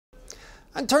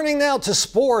And turning now to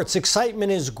sports,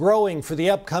 excitement is growing for the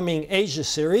upcoming Asia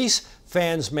Series.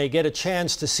 Fans may get a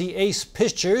chance to see ace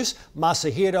pitchers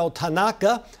Masahiro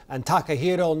Tanaka and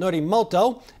Takahiro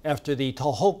Norimoto after the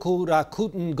Tohoku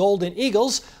Rakuten Golden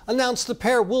Eagles announced the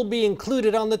pair will be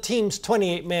included on the team's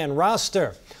 28-man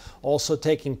roster. Also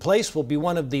taking place will be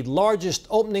one of the largest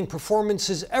opening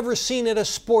performances ever seen at a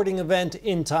sporting event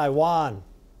in Taiwan.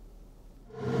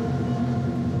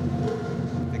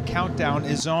 Countdown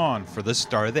is on for the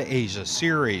start of the Asia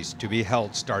Series, to be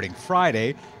held starting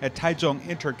Friday at Taichung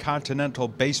Intercontinental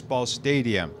Baseball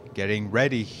Stadium. Getting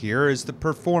ready here is the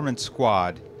performance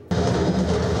squad.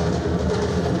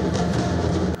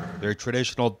 Their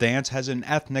traditional dance has an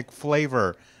ethnic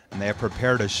flavor, and they have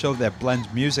prepared a show that blends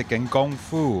music and gong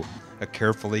fu. A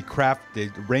carefully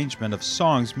crafted arrangement of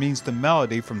songs means the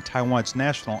melody from Taiwan's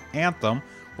national anthem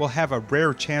will have a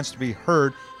rare chance to be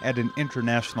heard at an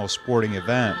international sporting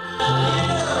event.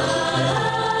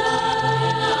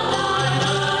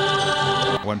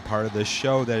 One part of the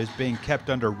show that is being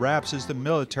kept under wraps is the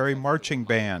military marching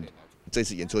band.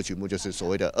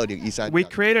 We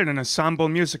created an ensemble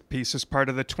music piece as part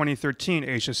of the 2013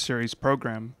 Asia Series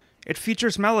program. It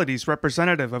features melodies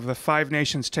representative of the 5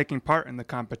 nations taking part in the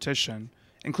competition,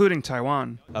 including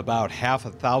Taiwan. About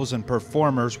 1,000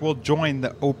 performers will join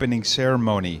the opening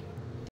ceremony.